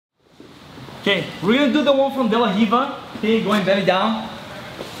Okay, we're gonna do the one from De La Riva. Okay, going belly down.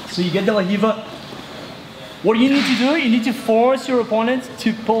 So you get De La Riva. What you need to do, you need to force your opponent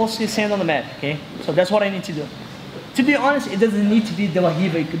to post his hand on the mat. Okay, so that's what I need to do. To be honest, it doesn't need to be De La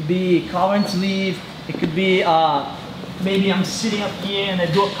Riva. It could be collar and sleeve. It could be maybe I'm sitting up here and I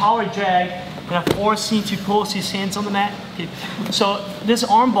do a collar drag and I force him to post his hands on the mat. Okay. So this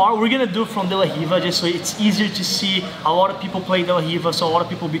arm bar we're gonna do from De La Riva just so it's easier to see. A lot of people play De La Riva, so a lot of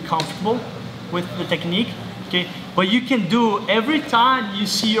people be comfortable with the technique. Okay, but you can do every time you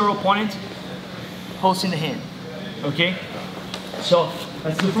see your opponent posting the hand. Okay, so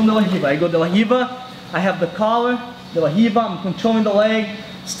let's do from De La Riva. I go De La Riva. I have the collar, De La Riva. I'm controlling the leg,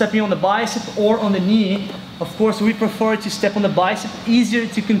 stepping on the bicep or on the knee. Of course, we prefer to step on the bicep, easier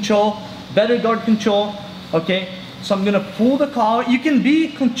to control, better guard control, okay? So I'm gonna pull the collar. You can be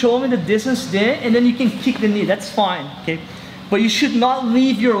controlling the distance there and then you can kick the knee, that's fine, okay? But you should not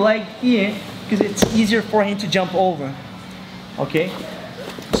leave your leg here because it's easier for him to jump over, okay?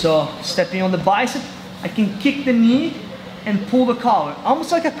 So stepping on the bicep, I can kick the knee and pull the collar,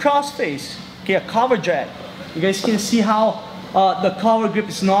 almost like a cross face, okay, a collar drag. You guys can see how the collar grip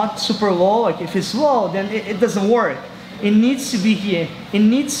is not super low. Like if it's low, then it doesn't work. It needs to be here. It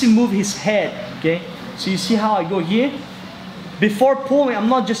needs to move his head, okay? So you see how I go here? Before pulling, I'm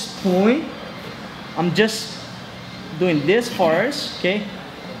not just pulling. I'm just doing this first, okay?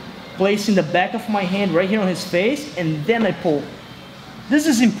 Placing the back of my hand right here on his face, and then I pull. This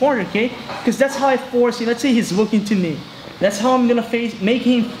is important, okay? Because that's how I force him. Let's say he's looking to me. That's how I'm gonna make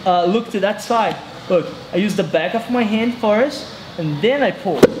him look to that side. Look, I use the back of my hand first, and then I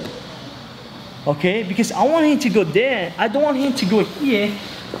pull. Okay, because I want him to go there. I don't want him to go here.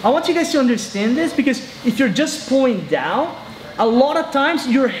 I want you guys to understand this because if you're just pulling down, a lot of times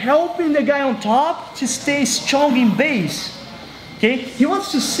you're helping the guy on top to stay strong in base. Okay, he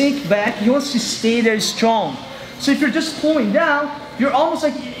wants to sink back. He wants to stay there strong. So if you're just pulling down, you're almost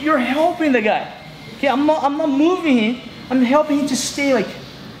like you're helping the guy. Okay, I'm not moving him. I'm helping him to stay like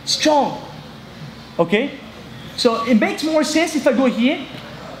strong. Okay, so it makes more sense if I go here.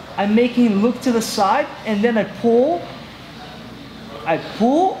 I'm making him look to the side, and then I pull,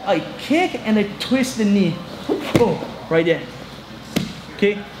 I kick, and I twist the knee. Boom, right there.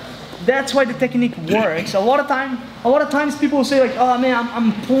 Okay, that's why the technique works. A lot of times people will say like, oh man,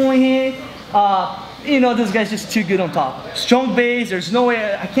 I'm pulling it. You know, this guy's just too good on top. Strong base, there's no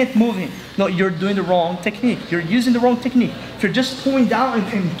way, I can't move him. No, you're doing the wrong technique. You're using the wrong technique. If you're just pulling down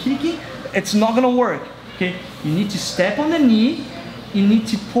and kicking, it's not gonna work, okay? You need to step on the knee, you need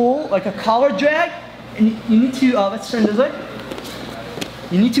to pull like a collar drag, and you need to, let's turn this way.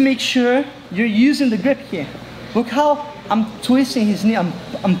 You need to make sure you're using the grip here. Look how I'm twisting his knee,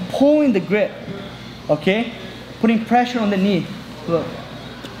 I'm pulling the grip, okay? Putting pressure on the knee, look,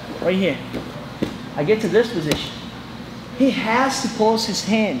 right here. I get to this position. He has to post his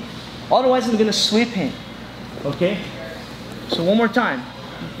hand, otherwise I'm gonna sweep him, okay? So one more time.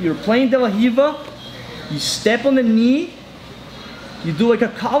 You're playing De La Riva, you step on the knee, you do like a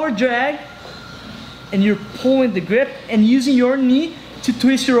collar drag, and you're pulling the grip and using your knee to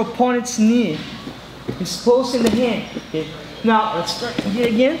twist your opponent's knee. He's posting the hand. Okay. Now let's start here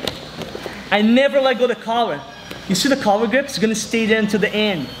again. I never let go of the collar. You see the collar grip? It's gonna stay there until the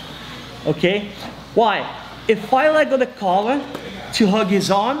end. Okay? Why? If I let go of the collar to hug his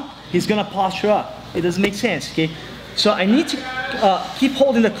arm, he's gonna posture up. It doesn't make sense, okay? So I need to keep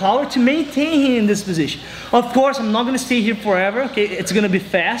holding the collar to maintain him in this position. Of course, I'm not gonna stay here forever, okay? It's gonna be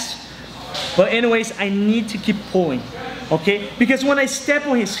fast. But anyways, I need to keep pulling, okay? Because when I step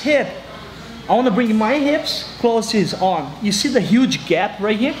on his hip, I wanna bring my hips close to his arm. You see the huge gap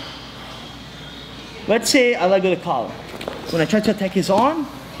right here? Let's say I let go of the collar. When I try to attack his arm,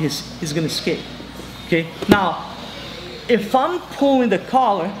 he's gonna escape, okay? Now, if I'm pulling the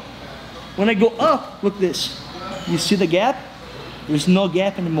collar, when I go up, look this. You see the gap? There's no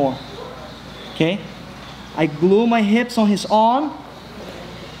gap anymore. Okay? I glue my hips on his arm.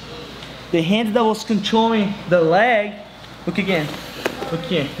 The hand that was controlling the leg, look again. Look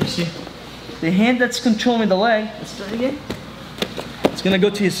here, you see? The hand that's controlling the leg, let's try it again. It's gonna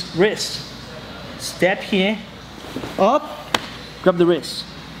go to his wrist. Step here, up, grab the wrist.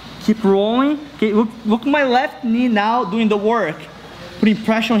 Keep rolling. Okay, look my left knee now doing the work. Putting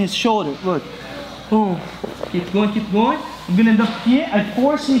pressure on his shoulder, look. Boom. Keep going, keep going. I'm gonna end up here. I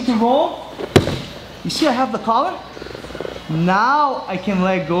force him to roll. You see I have the collar? Now I can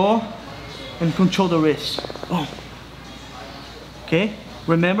let go and control the wrist. Boom. Okay,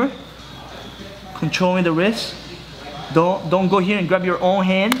 remember? Controlling the wrist. Don't go here and grab your own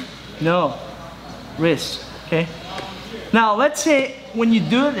hand. No, wrist, okay? Now let's say when you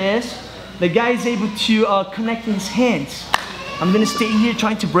do this, the guy is able to connect his hands. I'm gonna stay here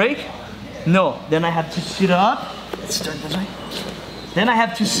trying to break. No, then I have to sit up. Let's start this way. Then I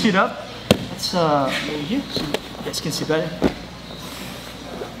have to sit up. Let's over here so you guys can see better.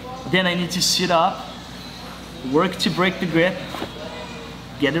 Then I need to sit up, work to break the grip,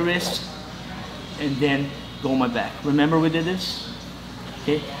 get the wrist, and then go on my back. Remember we did this?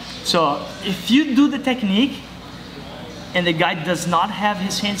 Okay. So if you do the technique and the guy does not have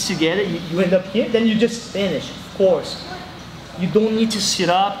his hands together, you end up here, then you just finish, of course. You don't need to sit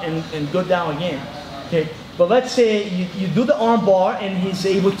up and go down again. Okay. But let's say you do the arm bar and he's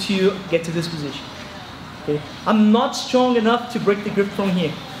able to get to this position. Okay. I'm not strong enough to break the grip from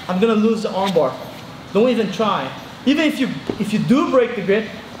here. I'm gonna lose the arm bar. Don't even try. Even if you do break the grip,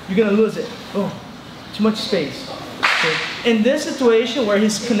 you're gonna lose it. Oh, too much space. Okay. In this situation where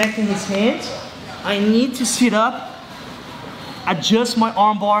he's connecting his hands, I need to sit up, adjust my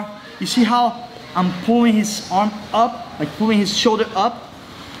arm bar. You see how I'm pulling his arm up, like pulling his shoulder up,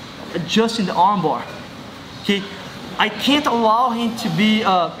 adjusting the arm bar. Okay, I can't allow him to be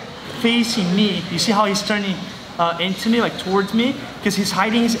facing me. You see how he's turning into me, like towards me, because he's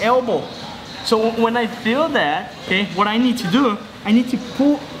hiding his elbow. So when I feel that, okay, what I need to do, I need to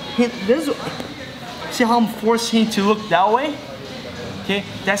pull him this way. See how I'm forcing him to look that way? Okay,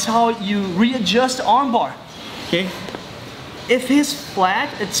 that's how you readjust the arm bar. Okay, if he's flat,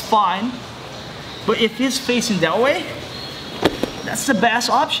 it's fine. But if he's facing that way, that's the best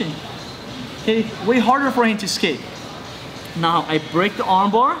option. Okay, way harder for him to escape. Now I break the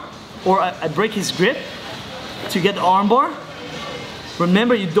arm bar, or I break his grip to get the arm bar.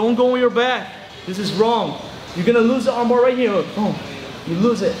 Remember, you don't go on your back. This is wrong. You're gonna lose the arm bar right here. Oh, you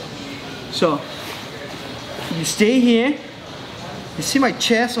lose it. So you stay here. You see my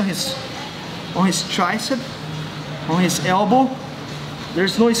chest on his tricep, on his elbow.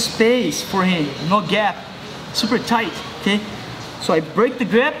 There's no space for him, no gap, super tight. Okay, so I break the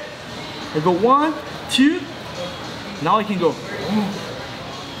grip. I go 1, 2. Now I can go.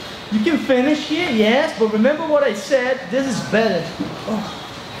 You can finish here, yes, but remember what I said, this is better. Oh.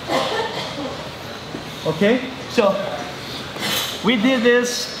 Okay, so we did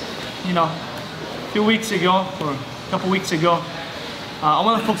this, you know, a few weeks ago, or a couple weeks ago. I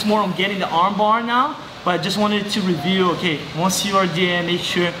want to focus more on getting the arm bar now, but I just wanted to review, okay, once you are there, make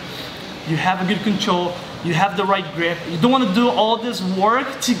sure you have a good control, you have the right grip. You don't want to do all this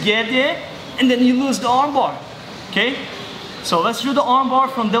work to get there, and then you lose the arm bar, okay? So let's do the arm bar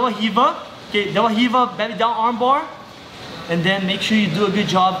from De La Riva. Okay, De La Riva, belly down arm bar. And then make sure you do a good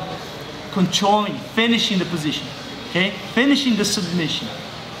job controlling, finishing the position. Okay, finishing the submission.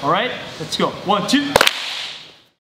 All right, let's go. 1, 2.